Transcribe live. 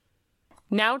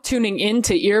Now tuning in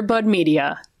to Earbud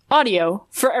Media. Audio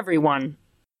for everyone.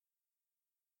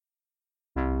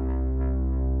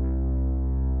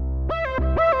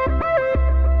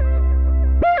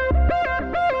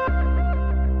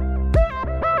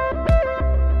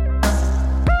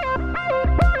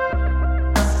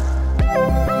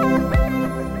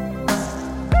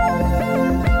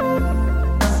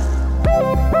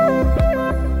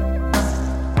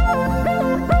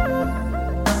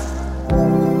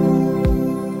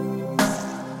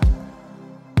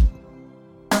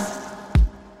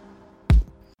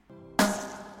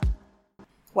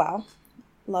 Wow.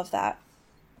 Love that.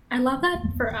 I love that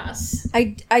for us.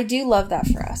 I do love that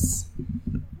for us.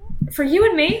 For you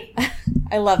and me?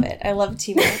 I love it. I love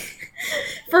teamwork.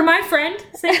 For my friend,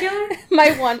 singular?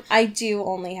 I do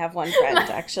only have one friend,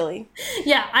 actually.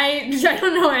 Yeah, I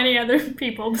don't know any other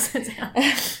people besides him.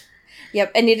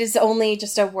 Yep, and it is only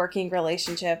just a working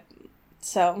relationship,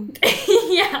 so.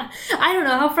 Yeah, I don't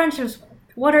know how friendships work.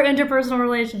 What are interpersonal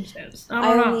relationships? I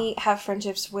don't know. only have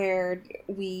friendships where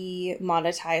we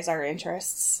monetize our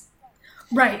interests.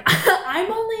 Right.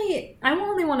 I'm only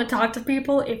want to talk to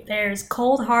people if there's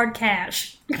cold hard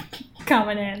cash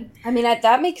coming in. I mean,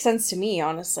 that makes sense to me,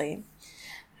 honestly.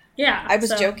 Yeah. I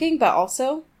was joking, but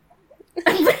also...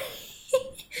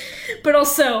 But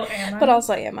also, am I? But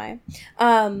also am I.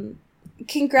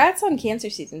 Congrats on cancer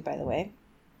season, by the way.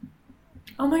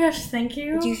 Oh my gosh, thank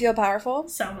you. Do you feel powerful?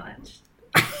 So much.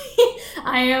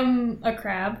 I am a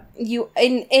crab.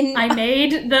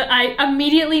 I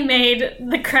immediately made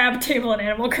the crab table in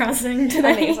Animal Crossing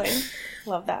today. Amazing.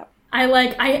 Love that. I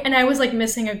was like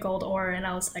missing a gold ore and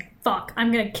I was like, fuck, I'm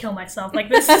gonna kill myself. Like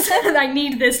this is, I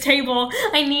need this table.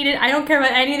 I need it. I don't care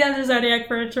about any of the other Zodiac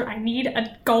furniture. I need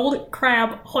a gold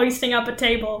crab hoisting up a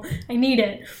table. I need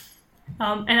it.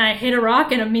 And I hit a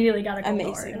rock and immediately got a gold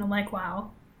ore. And I'm like,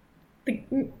 wow.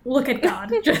 Look at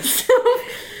God. Just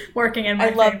working in my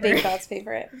favor. I love being God's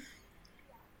favorite.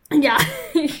 Yeah.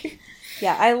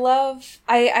 Yeah,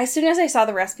 as soon as I saw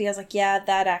the recipe, I was like, yeah,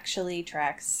 that actually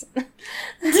tracks.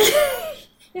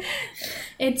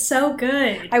 It's so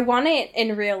good. I want it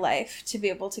in real life to be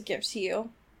able to give to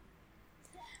you.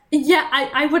 Yeah,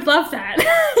 I would love that.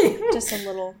 Just a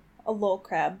little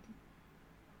crab.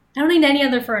 I don't need any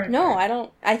other furniture. No, I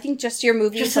don't. I think just your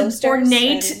movie just posters. An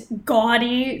ornate,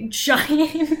 gaudy,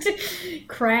 giant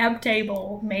crab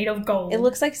table made of gold. It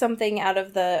looks like something out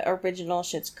of the original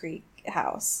Schitt's Creek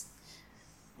house.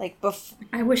 Like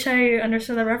I wish I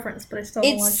understood the reference, but I still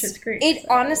don't watch Schitt's Creek. It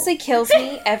honestly kills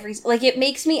me it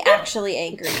makes me actually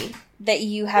angry that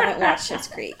you haven't watched Schitt's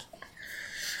Creek.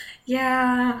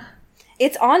 Yeah.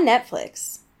 It's on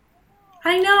Netflix.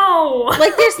 I know.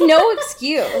 Like, there's no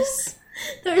excuse.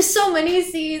 There's so many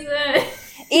seasons.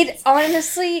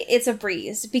 It's a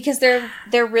breeze because they're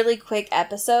really quick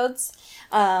episodes.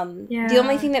 The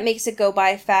only thing that makes it go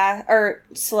by fast or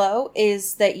slow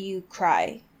is that you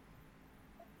cry.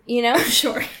 You know?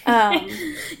 Sure.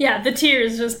 Yeah, the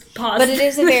tears just pause. But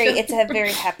it's a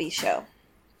very happy show.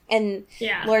 And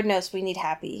Lord knows we need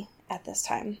happy at this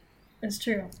time. It's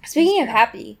true. Speaking of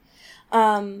happy,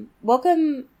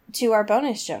 welcome to our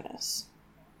bonus, Jonas.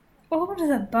 Welcome to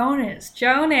the bonus,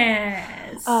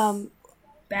 Jonas.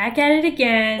 Back at it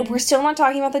again. We're still not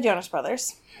talking about the Jonas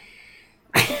Brothers.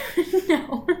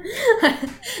 No.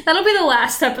 That'll be the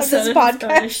last episode of this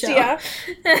podcast show. Yeah.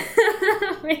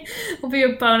 Will be a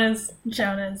bonus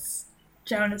Jonas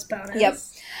bonus. Yep.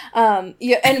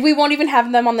 Yeah, and we won't even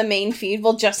have them on the main feed.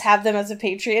 We'll just have them as a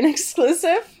Patreon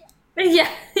exclusive. Yeah.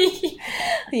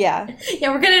 Yeah.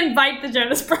 Yeah, we're gonna invite the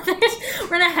Jonas Brothers. We're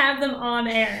gonna have them on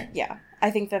air. Yeah. I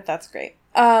think that's great.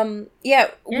 We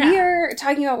are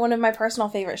talking about one of my personal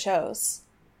favorite shows,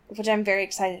 which I'm very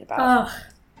excited about. Oh,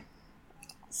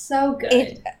 so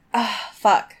good.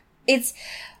 Fuck. It's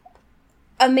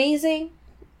amazing.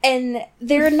 And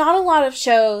there are not a lot of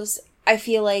shows, I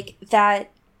feel like,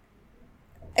 that,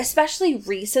 especially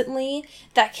recently,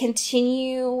 that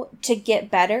continue to get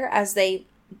better as they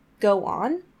go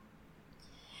on.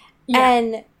 Yeah.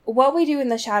 And What We Do in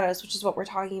the Shadows, which is what we're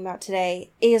talking about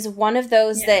today, is one of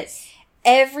those that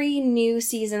every new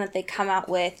season that they come out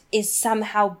with is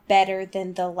somehow better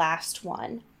than the last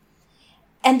one.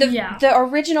 And the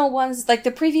original ones, like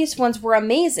the previous ones, were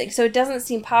amazing, so it doesn't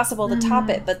seem possible to top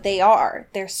it, but they are.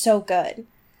 They're so good.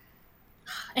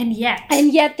 And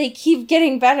yet they keep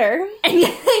getting better. And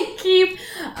yet they keep...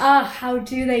 how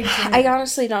do they do it? I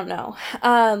honestly don't know.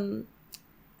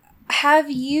 Have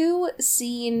you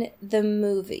seen the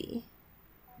movie?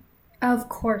 Of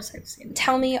course I've seen it.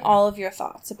 Tell me all of your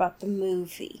thoughts about the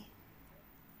movie.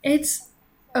 It's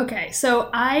Okay, so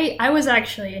I was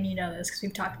actually, and you know this because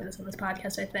we've talked about this on this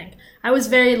podcast, I think. I was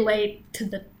very late to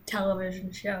the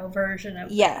television show version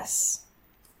of Yes.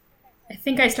 I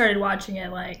think I started watching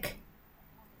it like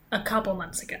a couple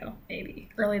months ago, maybe.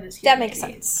 Early this year. That makes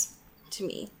maybe. sense to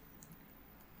me.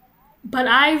 But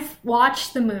I've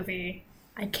watched the movie,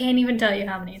 I can't even tell you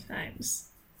how many times.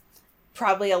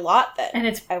 Probably a lot then. And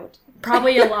it's I would.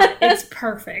 probably a lot. It's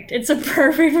perfect. It's a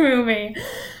perfect movie.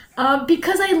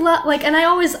 Because I love, like, and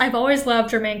I've always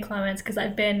loved Jermaine Clements because I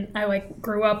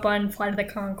grew up on Flight of the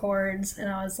Conchords, and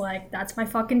I was like, that's my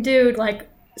fucking dude. Like,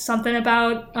 something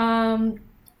about,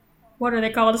 what are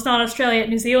they called? It's not Australia,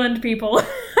 New Zealand people.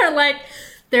 Are like,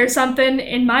 there's something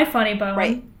in my funny bone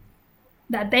Right.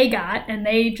 that they got, and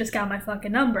they just got my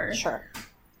fucking number. Sure.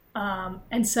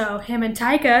 And so him and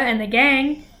Taika and the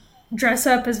gang dress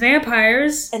up as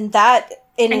vampires And that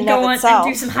in and and go of on itself.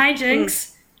 and do some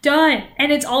hijinks. Done.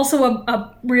 And it's also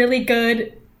a really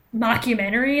good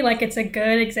mockumentary. Like, it's a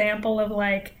good example of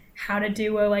like how to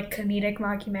do a like comedic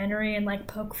mockumentary and like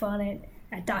poke fun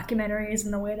at documentaries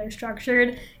and the way they're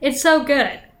structured. It's so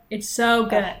good. It's so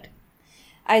good.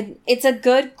 It's a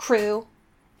good crew.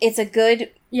 It's a good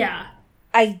Yeah.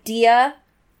 idea,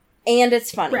 and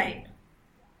it's funny. Right.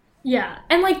 Yeah.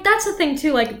 And like that's the thing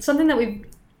too, like something that we've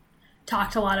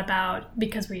talked a lot about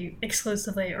because we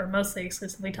exclusively or mostly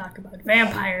exclusively talk about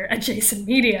vampire adjacent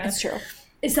media. That's true.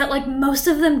 Is that like most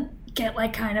of them get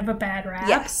like kind of a bad rap.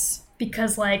 Yes.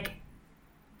 Because like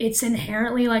it's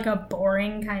inherently like a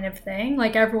boring kind of thing.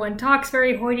 Like everyone talks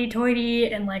very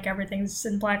hoity-toity and like everything's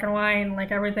in black and white and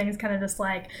like everything's kind of just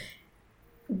like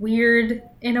weird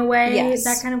in a way, Yes.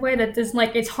 that kind of way that is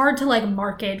like it's hard to like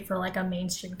market for like a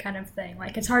mainstream kind of thing.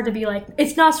 Like it's hard to be like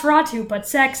it's Nosferatu but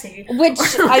sexy. Which,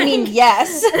 I mean,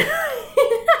 yes.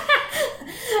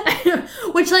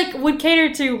 Which like would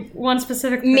cater to one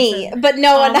specific person. Me, but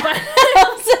no one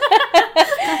else.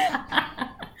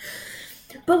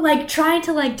 But like trying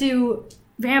to like do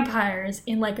vampires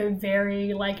in like a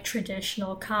very like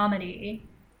traditional comedy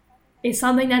is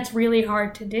something that's really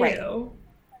hard to do. Right.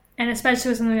 And especially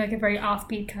with something like a very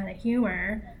offbeat kind of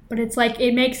humor. But it's like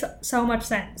it makes so much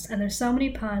sense and there's so many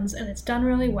puns and it's done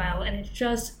really well and it's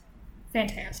just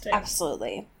fantastic.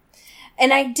 Absolutely.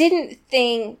 And I didn't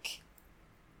think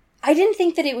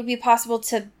that it would be possible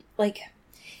to like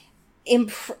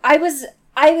I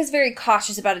was very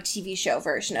cautious about a TV show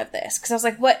version of this because I was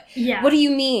like, what do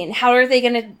you mean? How are they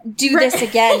going to do this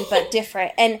again but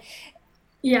different? And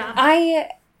yeah.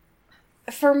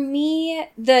 For me,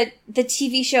 the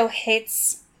TV show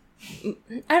hits,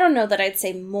 I don't know that I'd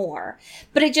say more,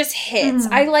 but it just hits.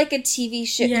 I like a TV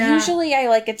show. Yeah. Usually I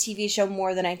like a TV show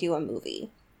more than I do a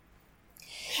movie.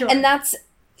 Sure. And that's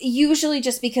usually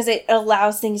just because it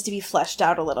allows things to be fleshed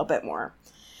out a little bit more.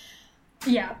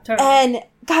 Yeah, totally. And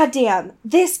goddamn,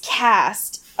 this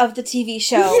cast of the TV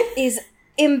show is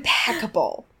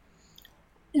impeccable.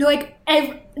 Like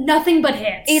nothing but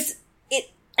hits.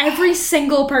 Every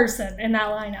single person in that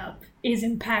lineup is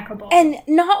impeccable. And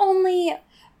not only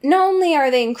are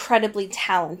they incredibly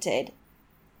talented,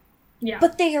 yeah,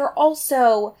 but they are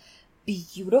also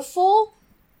beautiful.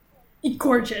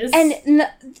 Gorgeous. And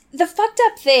the fucked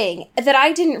up thing that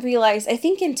I didn't realize, I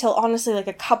think until honestly like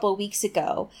a couple weeks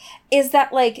ago, is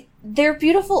that like they're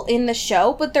beautiful in the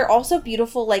show, but they're also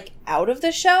beautiful like out of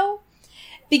the show.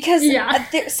 Because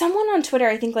someone on Twitter,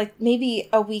 I think like maybe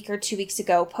a week or 2 weeks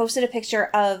ago, posted a picture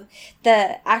of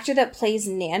the actor that plays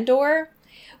Nandor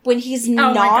when he's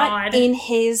not in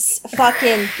his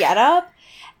fucking getup.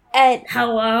 And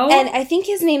hello? And I think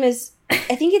his name is,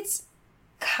 I think it's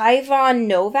Kayvon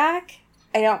Novak.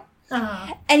 I don't.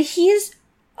 And he's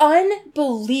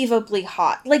unbelievably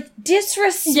hot. Like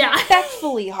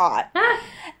disrespectfully hot.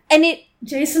 And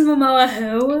Jason Momoa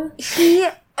who?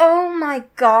 Oh my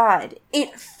god.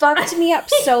 It fucked me up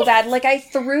so bad. Like, I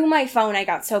threw my phone. I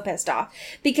got so pissed off.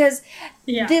 Because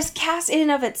this cast in and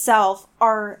of itself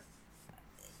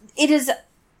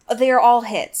they're all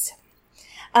hits.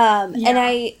 And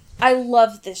I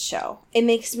love this show. It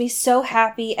makes me so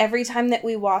happy every time that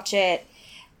we watch it.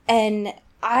 And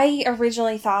I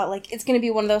originally thought, like, it's going to be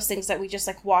one of those things that we just,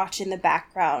 like, watch in the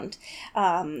background.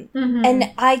 And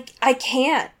I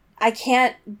can't. I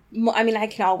mean, I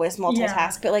can always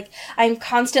multitask, but like I'm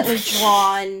constantly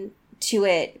drawn to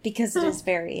it because it is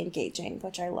very engaging,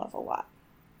 which I love a lot.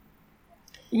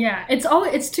 Yeah,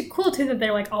 it's too cool too that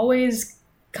they're like always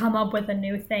come up with a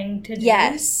new thing to do.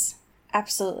 Yes,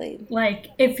 absolutely. Like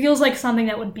it feels like something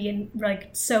that would be like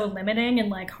so limiting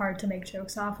and like hard to make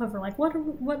jokes off of, or like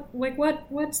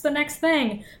what's the next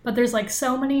thing? But there's like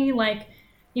so many like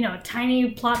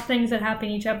tiny plot things that happen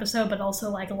each episode, but also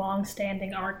like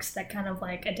long-standing arcs that kind of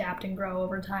like adapt and grow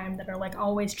over time that are like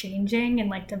always changing and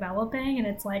like developing, and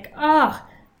it's like,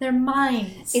 they're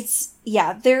minds.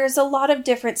 There's a lot of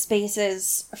different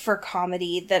spaces for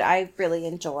comedy that I really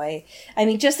enjoy. I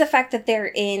mean, just the fact that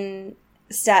they're in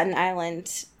Staten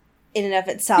Island in and of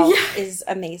itself is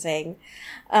amazing.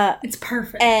 It's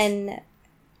perfect. And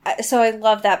so I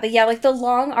love that. But yeah, like the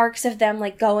long arcs of them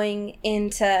like going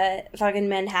into fucking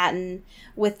Manhattan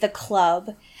with the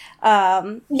club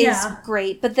is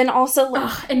great. But then also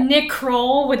and Nick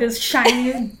Kroll with his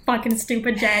shiny fucking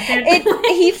stupid jacket.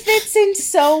 He fits in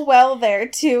so well there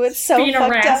too. It's so being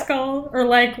fucked a rascal up. Or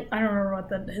like, I don't remember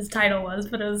what his title was,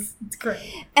 but it's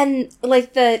great. And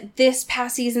like this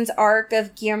past season's arc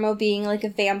of Guillermo being like a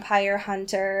vampire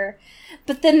hunter.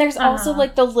 But then there's also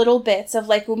like the little bits of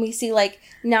like when we see like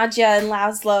Nadia and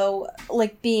Laszlo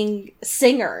like being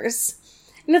singers.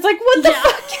 And it's like, what the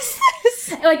fuck is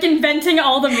this? Like inventing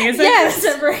all the music that's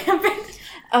ever happened.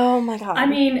 Oh my god. I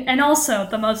mean, and also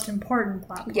the most important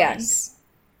plot point. Yes.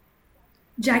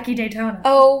 Jackie Daytona.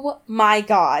 Oh my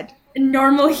god.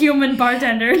 Normal human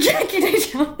bartender, Jackie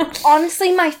Daytona.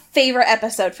 Honestly, my favorite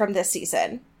episode from this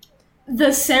season. The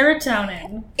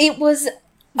serotonin. It was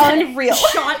unreal.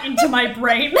 Shot into my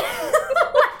brain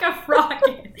like a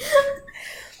rocket.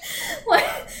 Like,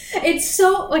 it's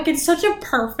such a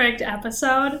perfect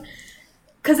episode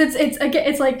because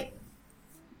it's like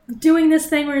doing this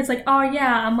thing where it's like, oh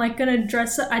yeah, I'm like gonna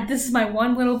dress up. This is my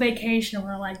one little vacation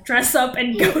where I like dress up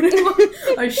and go to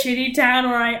a shitty town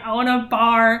where I own a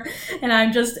bar and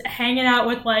I'm just hanging out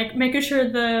with like making sure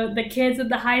the kids at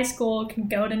the high school can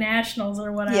go to nationals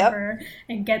or whatever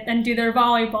and do their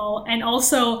volleyball, and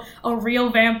also a real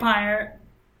vampire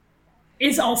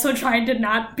is also trying to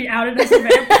not be outed as a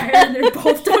vampire, and they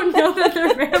both don't know that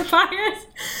they're vampires.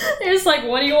 They're just like,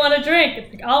 what do you want to drink?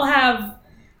 It's like, I'll have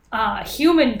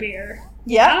human beer.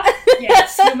 Yeah.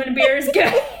 Yes, human beer is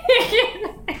good.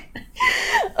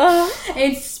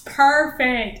 It's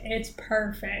perfect. It's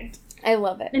perfect. I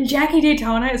love it. And Jackie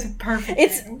Daytona is perfect.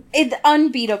 It's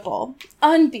unbeatable.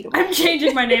 Unbeatable. I'm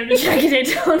changing my name to Jackie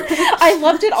Daytona. I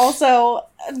loved it also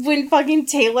when fucking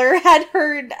Taylor had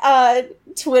her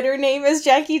Twitter name as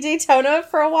Jackie Daytona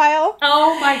for a while.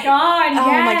 Oh my god, yes.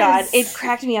 Oh my god. It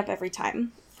cracked me up every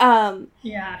time.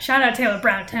 Yeah, shout out Taylor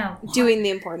Browntown. Doing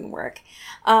the important work.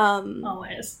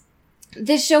 Always.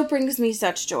 This show brings me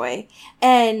such joy.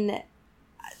 And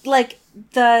like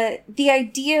the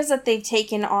ideas that they've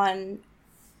taken on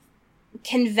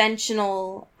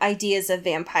conventional ideas of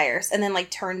vampires and then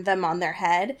like turned them on their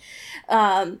head.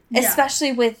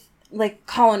 Especially with like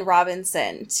Colin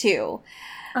Robinson too.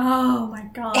 Oh my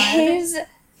god.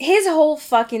 His whole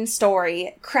fucking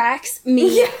story cracks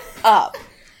me up.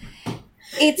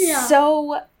 It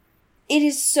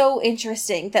is so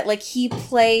interesting that like he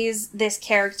plays this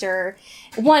character.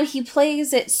 One, he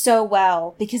plays it so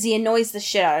well because he annoys the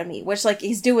shit out of me, which like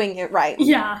he's doing it right.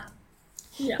 Yeah.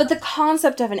 But the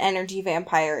concept of an energy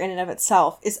vampire in and of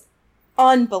itself is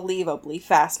unbelievably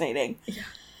fascinating. Yeah.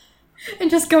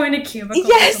 And just going to cubicles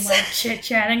and like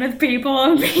chit-chatting with people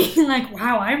and being like,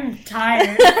 wow, I'm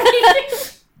tired.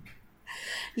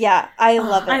 Yeah, I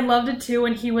love it. I loved it too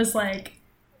when he was like,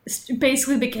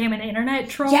 basically became an internet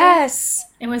troll. Yes.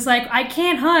 It was like, I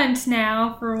can't hunt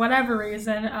now for whatever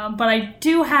reason, but I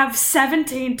do have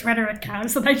 17 Twitter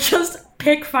accounts that I just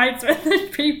pick fights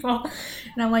with people.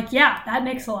 And I'm like, yeah, that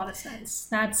makes a lot of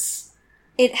sense.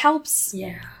 It helps.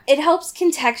 Yeah. It helps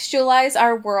contextualize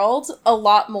our world a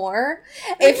lot more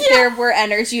if there were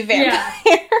energy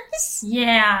vampires.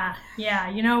 Yeah.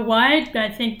 You know what? I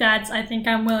think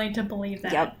I'm willing to believe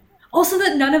that. Yep. Also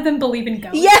that none of them believe in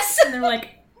ghosts. Yes! And they're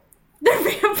like, they're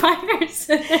vampires.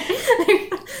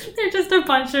 They're just a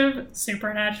bunch of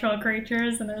supernatural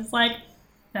creatures, and it's like,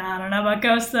 I don't know about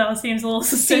ghosts though. Seems a little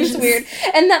suspicious. Seems weird.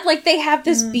 And that like they have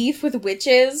this beef with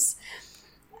witches.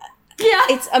 Yeah.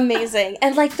 It's amazing.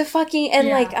 And like the fucking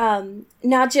like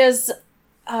Nadia's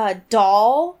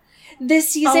doll this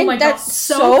season, that's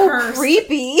so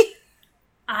creepy.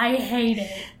 I hate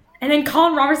it. And then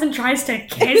Colin Robertson tries to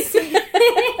kiss.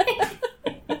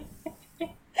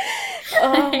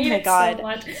 Oh my god! So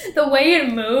much. The way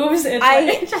it moves,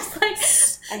 it's just like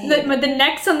the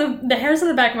necks on the hairs on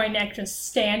the back of my neck just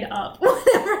stand up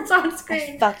whenever it's on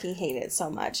screen. I fucking hate it so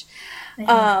much.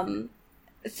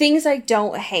 Things I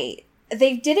don't hate.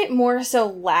 They did it more so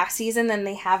last season than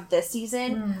they have this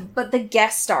season, but the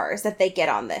guest stars that they get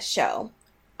on this show,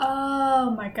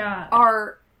 oh my god,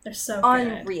 they're so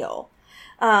unreal.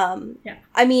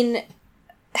 I mean,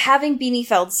 having Beanie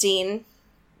Feldstein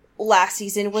last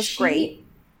season was great.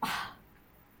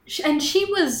 And she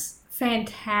was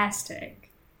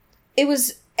fantastic.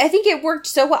 I think it worked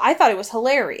so well. I thought it was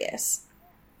hilarious.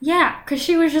 Yeah, because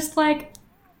she was just like,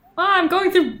 oh, I'm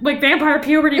going through, like, vampire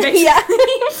puberty, basically. Yeah.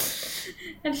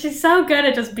 And she's so good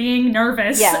at just being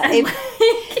nervous. Yeah, And,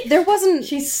 there wasn't...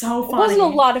 she's so funny. There wasn't a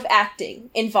lot of acting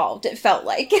involved, it felt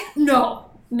like. No,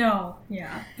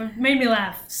 yeah. But it made me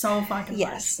laugh so fucking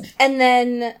Yes. much. And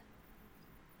then,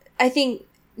 I think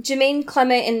Jermaine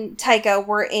Clement and Taika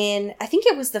were in, I think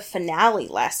it was the finale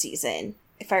last season,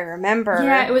 if I remember.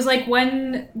 Yeah, it was like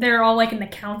when they're all like in the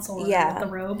council room with the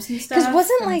robes and stuff. 'Cause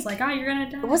wasn't and it's like, oh, you're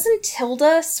gonna die. Wasn't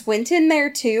Tilda Swinton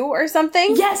there too, or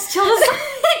something? Yes, Tilda Swinton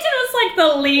was like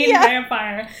the lead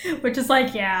vampire, which is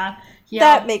like, yeah.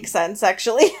 That makes sense,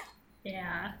 actually.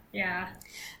 Yeah.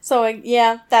 So,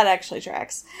 yeah, that actually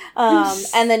tracks.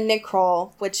 And then Nick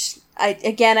Kroll, which, I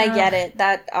get it.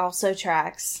 That also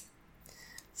tracks.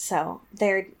 So,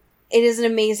 it is an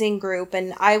amazing group,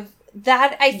 and I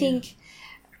think,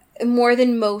 more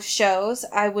than most shows,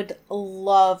 I would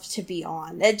love to be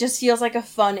on. It just feels like a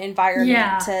fun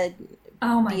environment to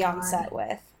be on set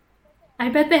with. I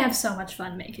bet they have so much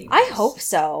fun making this. I hope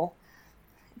so.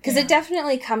 Because it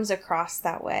definitely comes across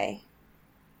that way.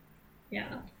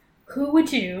 Yeah. Who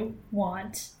would you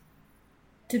want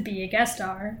to be a guest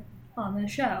star on the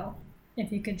show,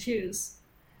 if you could choose?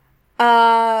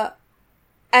 As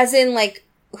in, like,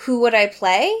 who would I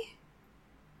play?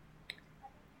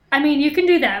 I mean, you can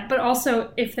do that, but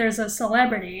also if there's a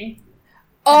celebrity.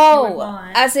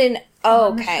 As in,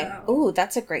 okay. show. Ooh,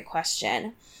 that's a great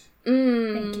question.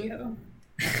 Thank you.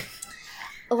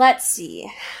 Let's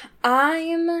see.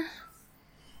 I'm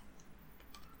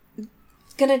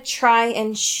gonna try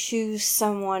and choose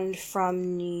someone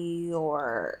from New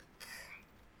York.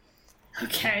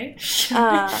 Okay. Just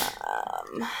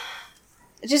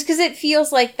because it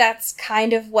feels like that's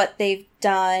kind of what they've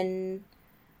done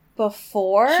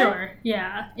before. Sure,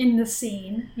 yeah. In the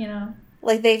scene, you know.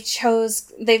 Like they've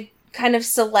kind of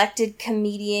selected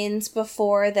comedians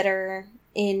before that are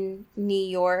in New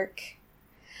York.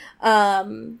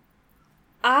 One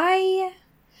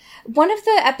of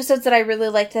the episodes that I really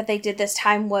liked that they did this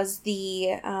time was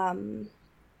it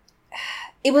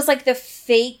was like the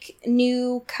fake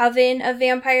new coven of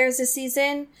vampires this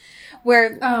season,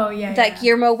 where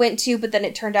Guillermo went to, but then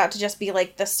it turned out to just be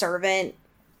like the servant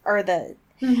or the.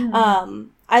 Mm-hmm.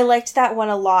 I liked that one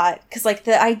a lot because like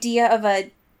the idea of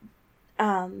a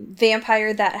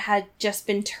vampire that had just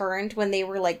been turned when they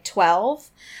were like 12,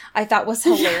 I thought was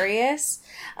hilarious.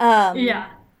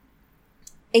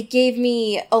 It gave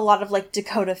me a lot of like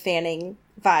Dakota Fanning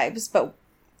vibes, but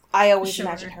I always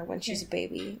imagine her when she's a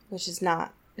baby, which is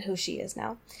not who she is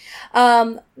now.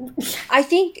 I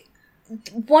think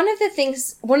one of the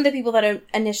people that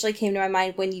initially came to my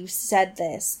mind when you said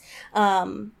this,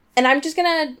 and I'm just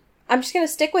gonna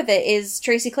stick with it, is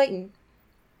Tracy Clayton.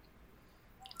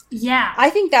 Yeah. I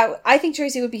think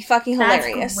Tracy would be fucking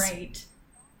hilarious. That's great.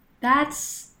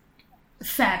 That's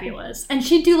fabulous. And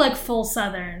she'd do like full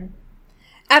Southern.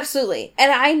 Absolutely.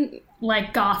 And I'm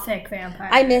like gothic vampire.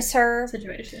 I miss her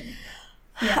situation.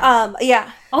 Yeah.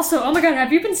 Yeah. Also, oh my god,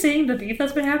 have you been seeing the beef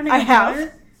that's been happening? I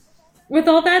have. With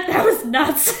all that? That was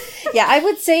nuts. Yeah, I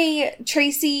would say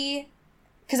Tracy,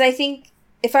 because I think,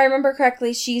 if I remember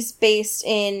correctly, she's based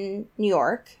in New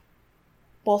York.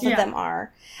 Both of them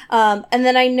are. And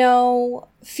then I know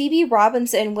Phoebe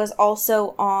Robinson was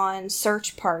also on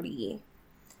Search Party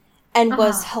and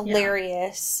was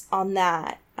hilarious on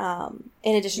that.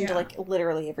 In addition to like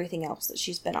literally everything else that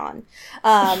she's been on.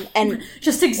 And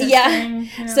just existing. Yeah.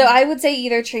 So I would say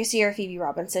either Tracy or Phoebe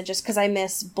Robinson, just because I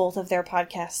miss both of their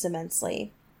podcasts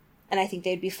immensely. And I think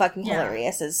they'd be fucking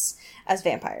hilarious as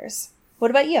vampires. What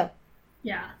about you?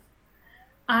 Yeah.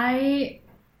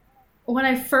 When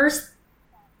I first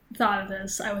thought of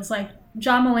this, I was like,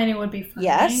 John Mulaney would be funny.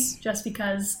 Yes. Just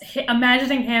because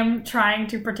imagining him trying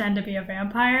to pretend to be a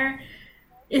vampire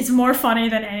is more funny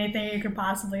than anything you could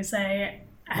possibly say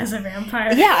as a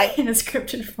vampire in a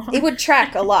scripted form. It would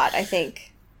track a lot, I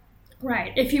think.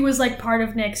 Right. If he was, like, part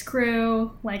of Nick's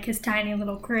crew, like his tiny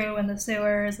little crew in the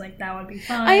sewers, like, that would be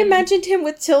fun. I imagined him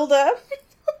with Tilda.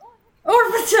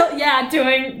 Or with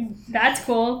Tilda, that's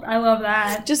cool. I love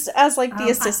that. Just as, like, the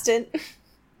assistant.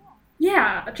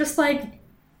 Just, like,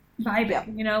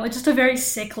 vibing, you know? Like, just a very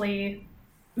sickly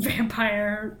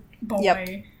vampire boy.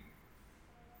 Yep.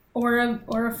 Or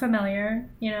a familiar,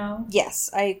 you know?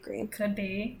 Yes, I agree. Could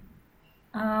be.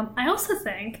 I also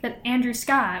think that Andrew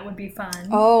Scott would be fun.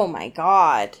 Oh my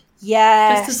god.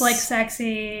 Yes. Just as, like,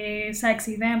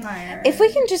 sexy vampire. If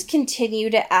we can just continue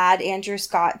to add Andrew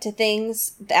Scott to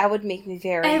things, that would make me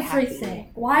very happy.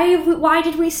 Why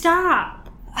did we stop?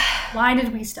 Why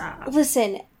did we stop?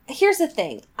 Listen, here's the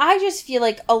thing. I just feel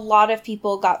like a lot of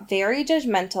people got very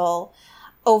judgmental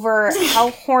over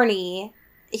how horny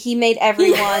he made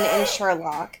everyone in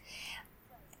Sherlock.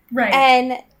 Right.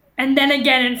 And then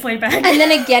again in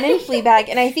Fleabag.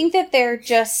 And I think that they're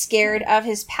just scared of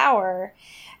his power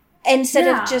instead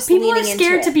of just leaning into it. People are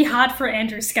scared to be hot for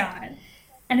Andrew Scott.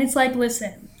 And it's like,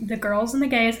 listen, the girls and the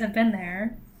gays have been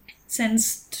there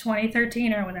since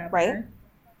 2013 or whatever. Right.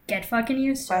 Get fucking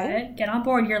used to it. Get on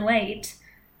board. You're late.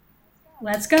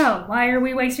 Let's go. Why are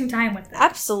we wasting time with this?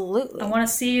 Absolutely. I want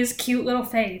to see his cute little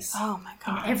face. Oh my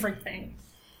God. And everything.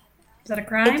 Is that a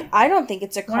crime? I don't think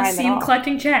it's a crime at all. I want to see him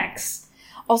collecting checks.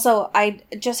 Also, I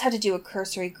just had to do a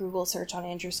cursory Google search on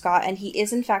Andrew Scott, and he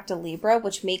is in fact a Libra,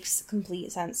 which makes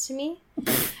complete sense to me.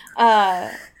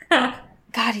 God,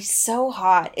 he's so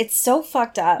hot. It's so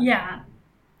fucked up. Yeah.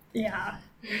 Yeah.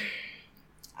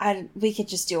 We could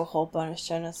just do a whole bonus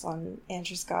bonus on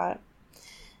Andrew Scott.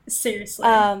 Seriously.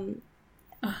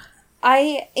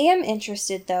 I am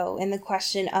interested, though, in the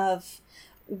question of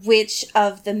which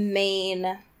of the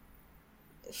main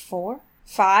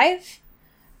 5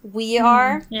 we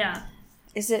are. Yeah.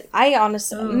 Is it? I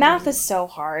honestly... Ooh. Math is so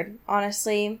hard,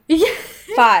 honestly. Yeah.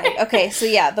 5. Okay, so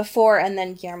yeah, the 4 and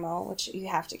then Guillermo, which you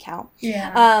have to count.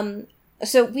 Yeah.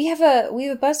 So we have a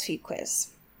BuzzFeed quiz.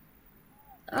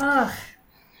 Ugh.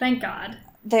 Thank God.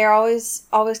 They're always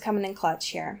coming in clutch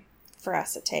here for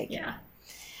us to take. Yeah.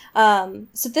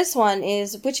 So this one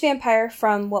is, which vampire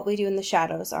from What We Do in the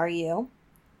Shadows are you?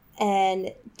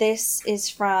 And this is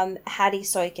from Hattie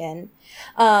Soikin.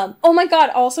 Oh my God,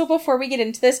 also before we get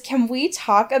into this, can we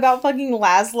talk about fucking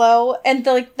Laszlo and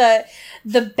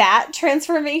the bat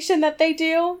transformation that they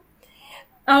do?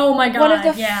 Oh my God, one of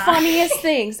the funniest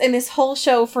things in this whole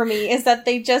show for me is that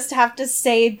they just have to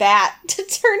say bat to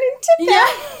turn into bat.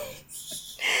 Yeah.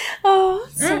 Oh,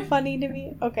 it's so funny to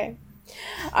me. Okay.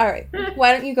 All right.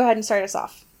 Why don't you go ahead and start us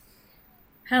off?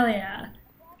 Hell yeah.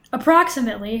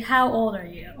 Approximately, how old are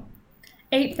you?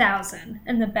 8,000,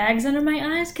 and the bags under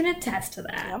my eyes can attest to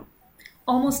that. Yep.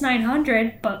 Almost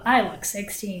 900, but I look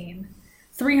 16.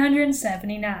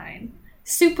 379.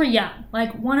 Super young,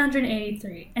 like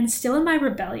 183, and still in my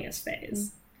rebellious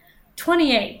phase.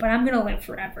 28, but I'm gonna live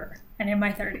forever, and in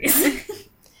my 30s.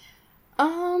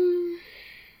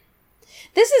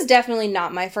 This is definitely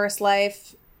not my first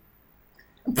life.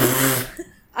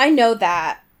 I know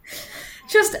that.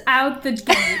 Just out the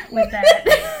gate with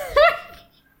that.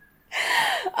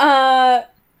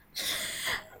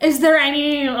 Is there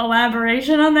any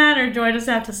elaboration on that, or do I just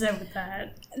have to sit with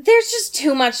that? There's just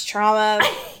too much trauma.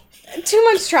 Too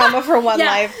much trauma for one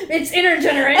life. It's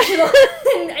intergenerational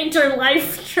and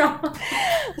interlife trauma.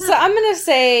 So I'm gonna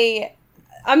say,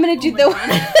 I'm gonna say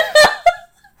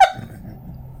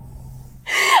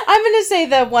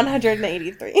the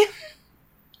 183.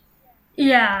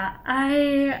 Yeah,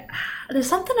 there's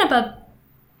something about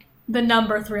the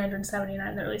number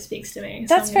 379 that really speaks to me.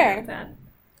 That's fair. Like that.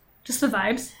 Just the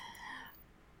vibes.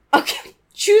 Okay,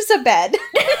 choose a bed.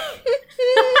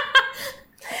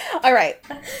 All right.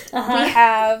 We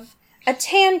have a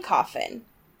tan coffin.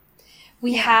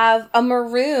 We have a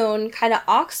maroon kind of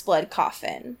oxblood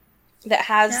coffin that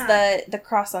has the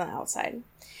cross on the outside.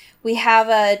 We have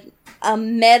a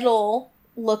metal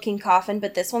looking coffin,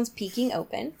 but this one's peeking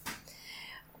open.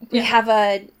 We have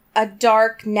a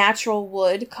dark natural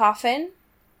wood coffin.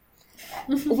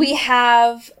 We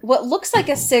have what looks like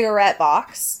a cigarette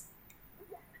box.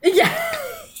 Yeah.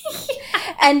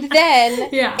 And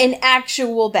then an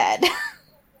actual bed.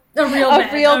 A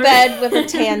real bed with a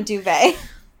tan duvet.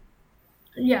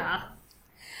 Yeah.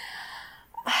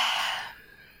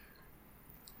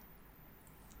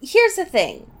 Here's the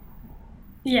thing.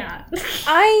 Yeah.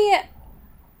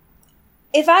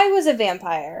 If I was a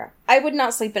vampire, I would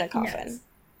not sleep in a coffin. Yes.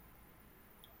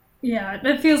 Yeah,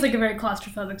 that feels like a very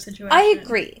claustrophobic situation. I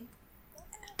agree.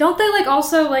 Don't they,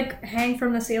 also, hang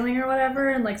from the ceiling or whatever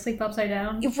and, sleep upside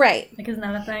down? Right. Isn't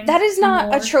that a thing? That is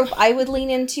not a trope I would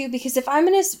lean into, because if I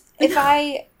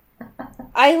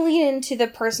lean into the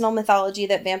personal mythology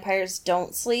that vampires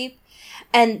don't sleep,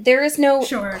 and there is no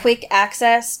quick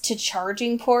access to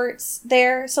charging ports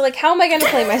there, so, how am I going to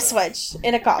play my Switch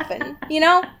in a coffin, you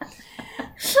know?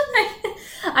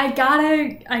 I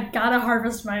gotta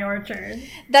harvest my orchard.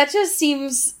 That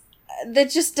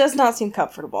just does not seem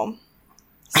comfortable.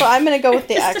 So I'm gonna go with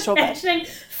the actual bed.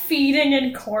 Feeding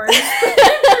in corn. And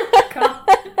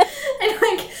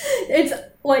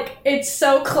it's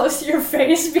so close to your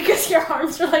face because your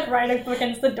arms are right up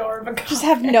against the door of a coffin. Just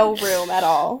have no room at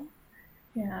all.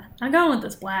 Yeah, I'm going with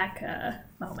this black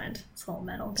moment. This whole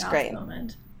metal goth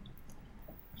moment.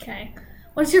 Okay.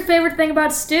 What's your favorite thing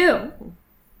about Stu?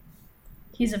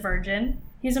 He's a virgin.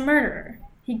 He's a murderer.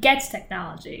 He gets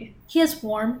technology. He has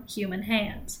warm human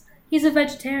hands. He's a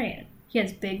vegetarian. He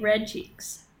has big red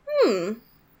cheeks.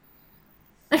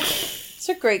 It's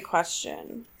a great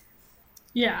question.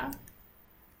 Yeah.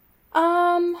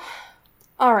 All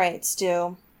right,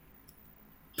 Stu.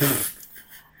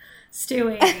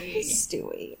 Stewie.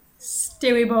 Stewie.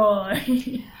 Stewie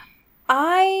boy.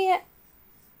 I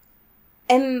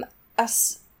am a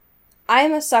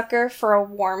sucker for a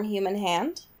warm human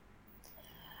hand.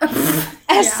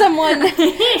 As someone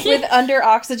with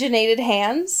under-oxygenated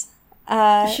hands,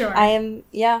 Sure. I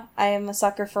am a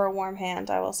sucker for a warm hand,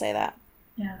 I will say that.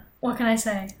 Yeah. What can I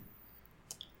say?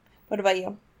 What about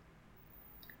you?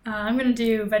 I'm gonna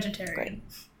do vegetarian.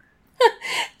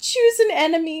 Choose an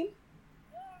enemy.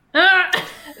 Ah!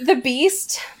 The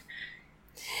Beast.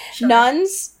 Sure.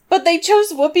 Nuns. But they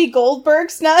chose Whoopi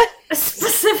Goldberg's nun.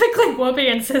 Specifically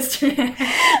Whoopi and Sister.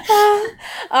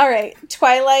 Alright.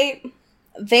 Twilight.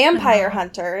 Vampire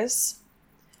hunters.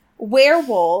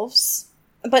 Werewolves.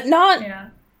 But not... Yeah.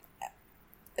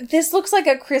 This looks like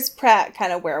a Chris Pratt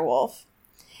kind of werewolf.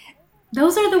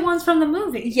 Those are the ones from the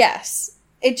movie. Yes.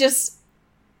 It's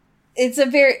a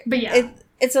very... But yeah.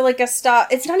 It's a, like a stop...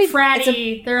 It's not even...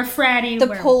 Fratty. They're a fratty the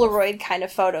werewolf. Polaroid kind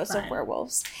of photos Right. of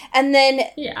werewolves. And then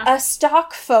Yeah. a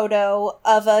stock photo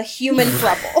of a human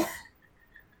throuple.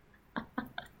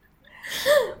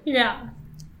 Yeah.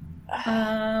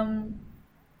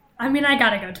 I mean, I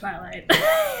gotta go Twilight.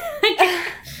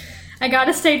 I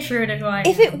gotta stay true to who I am.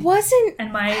 If it wasn't...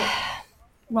 And my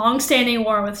long-standing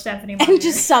war with Stephanie Meyer. And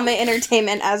just Summit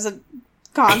Entertainment as a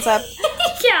concept.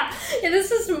 yeah,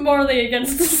 this is morally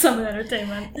against some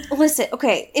entertainment. Listen,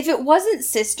 okay, if it wasn't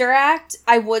Sister Act,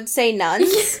 I would say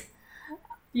Nuns.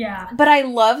 Yeah. But I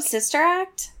love Sister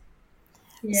Act.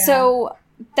 Yeah. So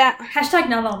that... Hashtag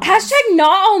not all nuns. Hashtag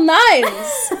not all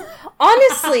nuns.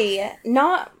 Honestly,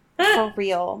 not for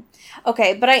real.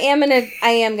 Okay, but I am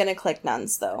gonna click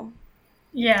Nuns though.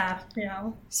 Yeah.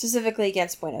 Specifically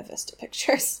against Buena Vista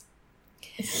Pictures.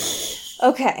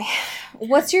 Okay.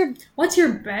 What's your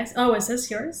best? Oh, is this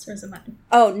yours or is it mine?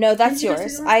 Oh, no, that's Did you just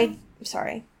yours. do that?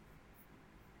 Sorry.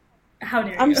 How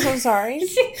dare you? I'm so sorry.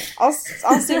 I'll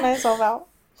see myself out.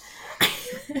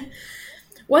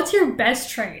 What's your best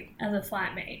trait as a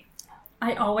flatmate?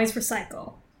 I always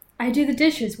recycle. I do the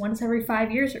dishes once every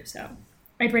 5 years or so.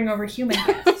 I bring over human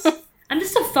gifts. I'm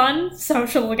just a fun,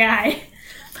 social guy.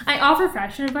 I offer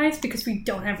fashion advice because we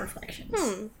don't have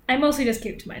reflections. I mostly just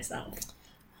keep to myself.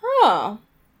 Oh.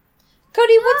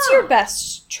 Cody, what's your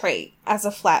best trait as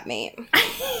a flatmate?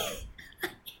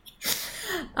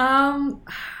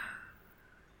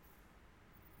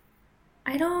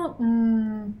 I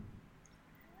don't...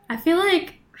 I feel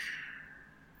like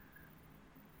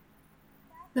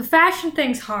the fashion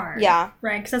thing's hard. Yeah.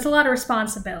 Right? Because that's a lot of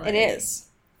responsibility. It is.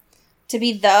 To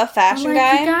be the fashion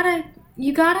Like, guy?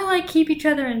 You gotta, like, keep each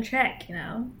other in check, you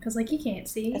know? Because, like, you can't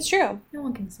see. That's true. No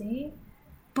one can see.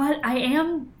 But I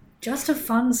am just a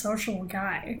fun social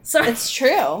guy. So It's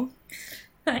true.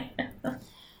 I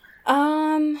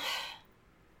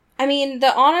mean,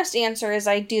 the honest answer is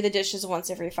I do the dishes once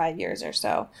every 5 years or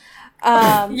so.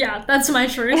 yeah, that's my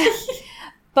truth.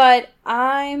 But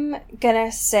I'm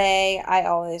gonna say I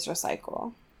always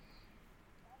recycle.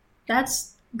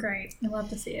 That's great. I love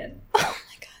to see it. Oh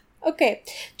my god. Okay.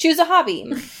 Choose a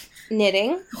hobby.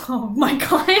 Knitting, Oh my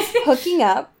god. hooking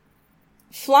up,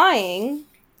 flying,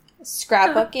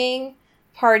 scrapbooking,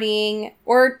 partying,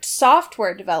 or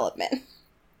software development.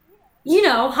 You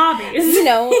know, hobbies. You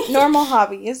know, normal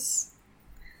hobbies.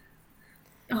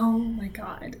 Oh my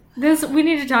god. We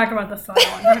need to talk about the photo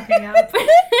on hooking up.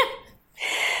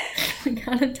 We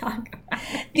gotta talk about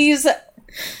it.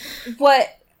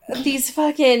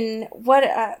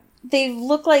 They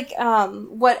look like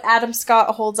what Adam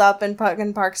Scott holds up in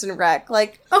fucking Parks and Rec.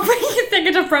 Like, Oh, but you think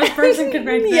a depressed person could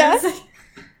make this? Yes.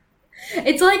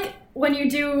 It's like when you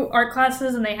do art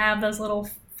classes and they have those little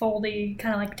foldy,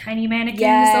 kind of like tiny mannequins.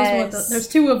 Yes. There's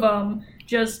two of them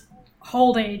just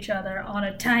holding each other on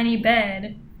a tiny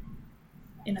bed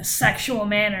in a sexual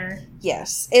manner.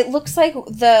 yes. It looks like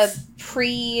the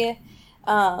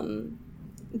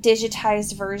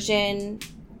digitized version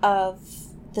of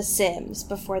The Sims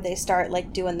before they start,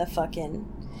 like, doing the fucking...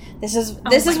 This is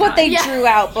my what God, they yeah. drew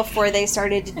out before they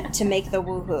started to make the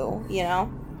woohoo, you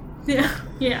know?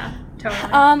 Yeah,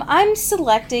 totally. I'm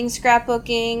selecting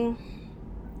scrapbooking.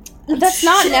 That's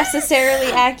not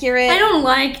necessarily accurate, I don't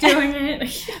like doing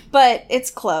it. but it's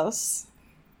close.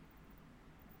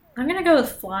 I'm gonna go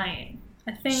with flying.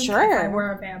 I think Sure. if I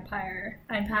were a vampire,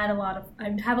 I'd have a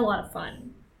lot of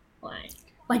fun flying.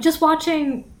 Like just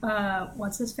watching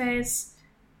what's his face?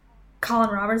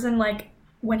 Colin Robertson, like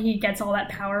when he gets all that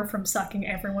power from sucking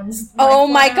everyone's Oh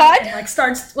my life God. and, like,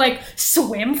 starts, like,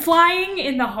 swim flying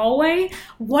in the hallway,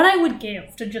 what I would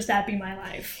give to just that be my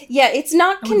life. Yeah, it's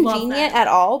not I would love convenient that. at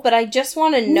all, but I just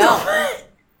want to know.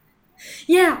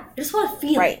 Yeah, I just want to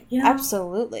feel Right, it, you know?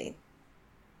 absolutely.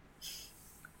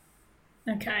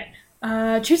 Okay.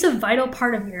 Choose a vital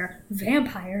part of your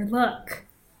vampire look.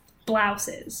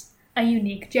 Blouses, a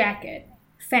unique jacket,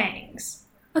 fangs,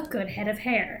 a good head of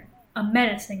hair, a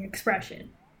menacing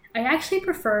expression. I actually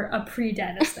prefer a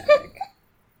pre-dead aesthetic.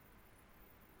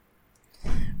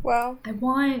 Well, I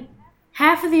want...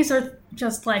 Half of these are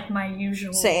just like my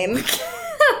usual... same.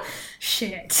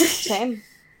 Shit. Same.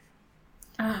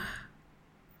 Ugh.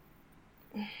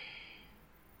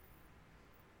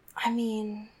 I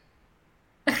mean,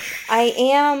 I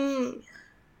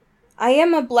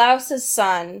am a blouse's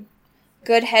son.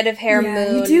 Good head of hair, Yeah,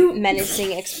 you moon, do-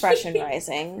 menacing expression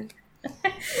rising.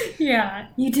 Yeah,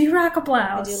 you do rock a I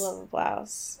blouse. do love a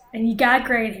blouse. And you got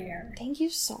great hair. Thank you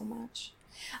so much.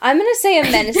 I'm gonna say a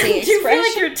menacing Do you feel like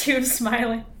expression. you're too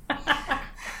smiling?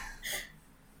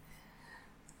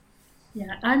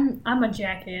 Yeah, I'm a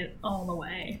jacket all the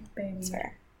way, baby. That's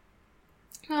fair.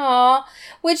 Aw,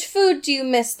 which food do you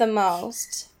miss the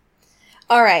most?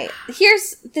 Alright,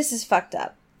 this is fucked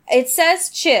up. It says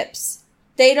chips.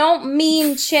 They don't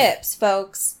mean chips,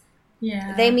 folks.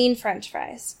 Yeah. They mean French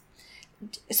fries.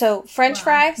 So, French Wow.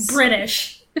 fries,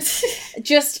 British.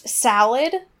 just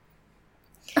salad,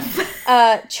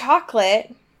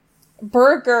 chocolate,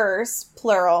 burgers,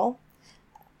 plural,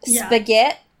 Yeah.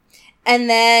 spaghetti, and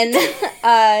then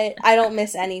I don't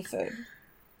miss any food.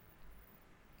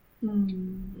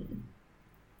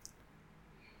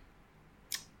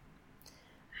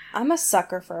 I'm a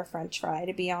sucker for a French fry,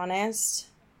 to be honest.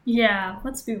 Yeah,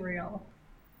 let's be real.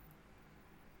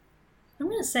 I'm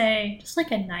gonna say just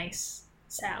like a nice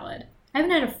salad. I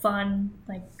haven't had a fun,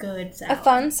 like, good salad. A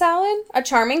fun salad? A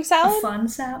charming A salad? fun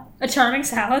salad? A charming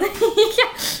salad?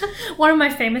 Yeah. One of my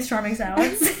famous charming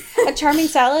salads. A charming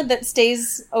salad that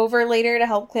stays over later to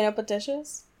help clean up with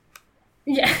dishes?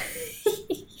 Yeah.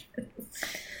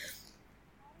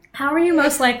 How are you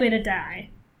most likely to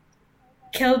die?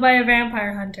 Killed by a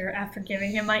vampire hunter after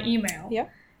giving him my email. Yep.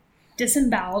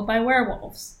 Disemboweled by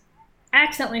werewolves.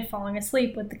 Accidentally falling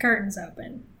asleep with the curtains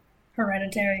open.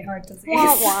 Hereditary heart disease.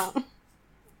 Wah, wah.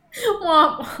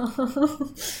 Womp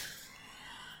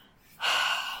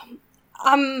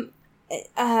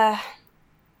womp.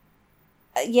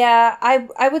 Yeah,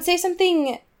 I would say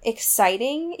something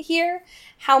exciting here.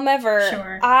 However,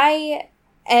 Sure. I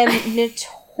am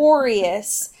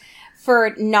notorious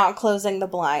for not closing the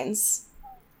blinds.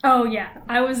 Oh yeah,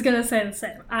 I was gonna say the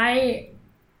same. I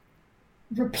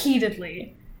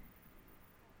repeatedly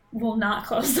will not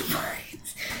close the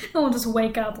blinds. I will just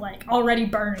wake up like already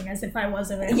burning as if I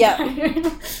was a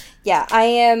vampire. Yeah, I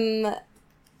am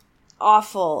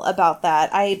awful about that.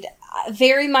 I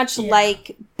very much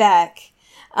like Beck.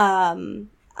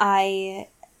 I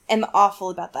am awful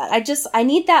about that. I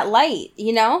need that light,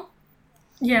 you know?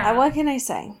 Yeah. What can I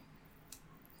say?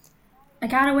 I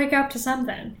gotta wake up to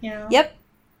something, you know? Yep.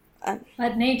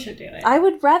 Let nature do it. I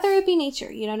would rather it be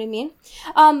nature, you know what I mean?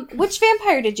 Which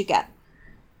vampire did you get?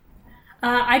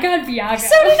 I got Viago.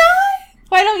 So did I!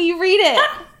 Why don't you read it?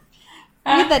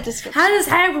 Read that description. How does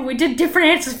this happen? We did different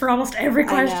answers for almost every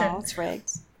question. I know, it's rigged.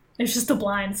 It was just the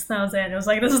blinds. That was it. It was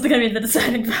like, this is gonna be the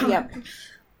deciding vote. Yep.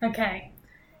 Okay.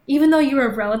 Even though you are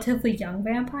a relatively young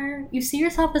vampire, you see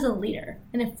yourself as a leader,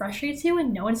 and it frustrates you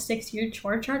when no one sticks to your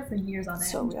chore chart for years on end.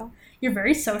 So real. You're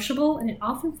very sociable, and it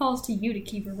often falls to you to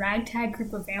keep a ragtag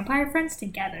group of vampire friends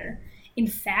together. In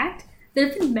fact, there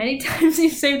have been many times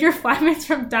you've saved your flatmates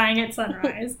from dying at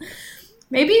sunrise.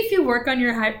 Maybe if you work on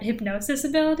your hypnosis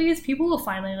abilities, people will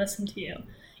finally listen to you.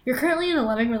 You're currently in a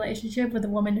loving relationship with a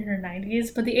woman in her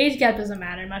 90s, but the age gap doesn't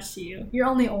matter much to you. You're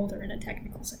only older in a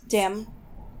technical sense. Damn.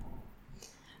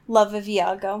 Love of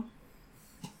Viago.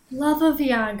 Love of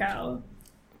Viago.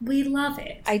 We love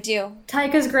it. I do.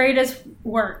 Taika's greatest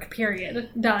work, period.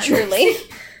 Done. Truly.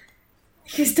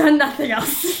 He's done nothing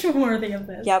else worthy of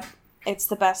this. Yep. It's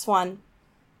the best one.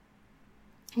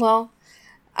 Well,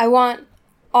 I want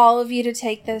all of you to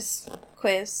take this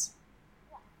quiz.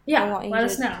 I Yeah, want you let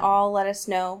us to know. all let us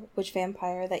know which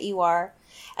vampire that you are.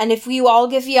 And if you all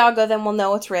give Viago, then we'll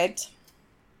know it's rigged.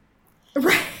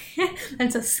 Right.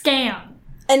 It's a scam.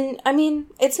 And, I mean,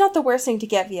 it's not the worst thing to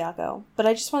get Viago, but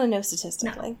I just want to know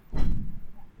statistically.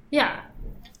 Yeah.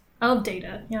 I love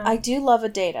data. Yeah. I do love a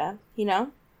data, you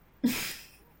know?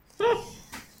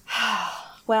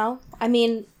 Well, I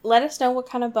mean, let us know what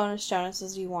kind of bonus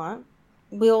Jonases you want.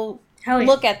 We'll Hell yeah.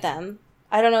 look at them.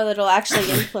 I don't know that it'll actually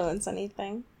influence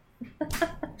anything.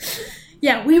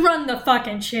 Yeah, we run the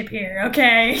fucking ship here,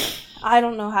 okay? I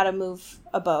don't know how to move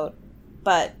a boat,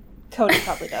 but Cody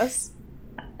probably does.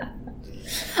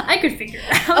 I could figure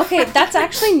it out. Okay, that's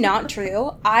actually not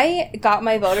true. I got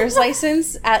my boater's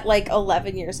license at like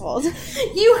 11 years old.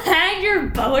 You had your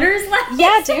boater's license?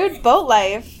 Yeah, dude, boat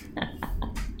life.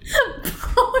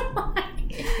 Boat life.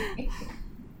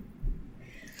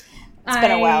 It's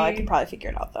been a while. I could probably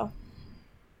figure it out, though.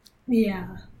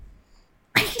 Yeah.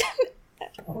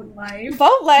 Boat life.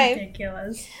 Boat life.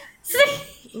 Ridiculous.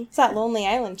 It's that Lonely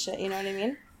Island shit, you know what I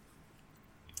mean?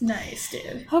 Nice,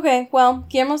 dude. Okay, well,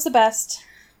 Guillermo's the best.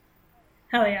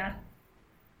 Hell yeah.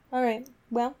 All right,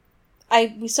 well,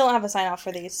 we still don't have a sign-off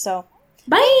for these, so...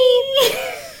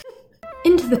 Bye!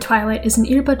 Into the Twilight is an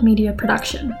Earbud Media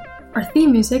production. Our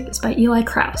theme music is by Eli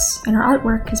Krauss, and our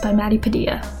artwork is by Maddie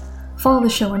Padilla. Follow the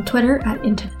show on Twitter at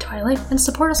Into the Twilight, and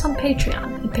support us on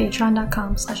Patreon at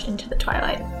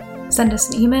patreon.com/intothetwilight. Send us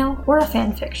an email or a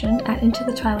fanfiction at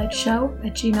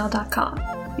intothetwilightshow@gmail.com.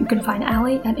 You can find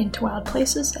Allie at Into Wild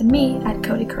Places and me at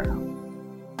Cody Crow.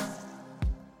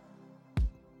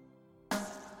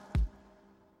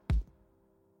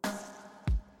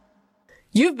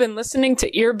 You've been listening to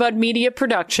Earbud Media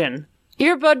Production.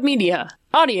 Earbud Media.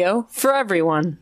 Audio for everyone.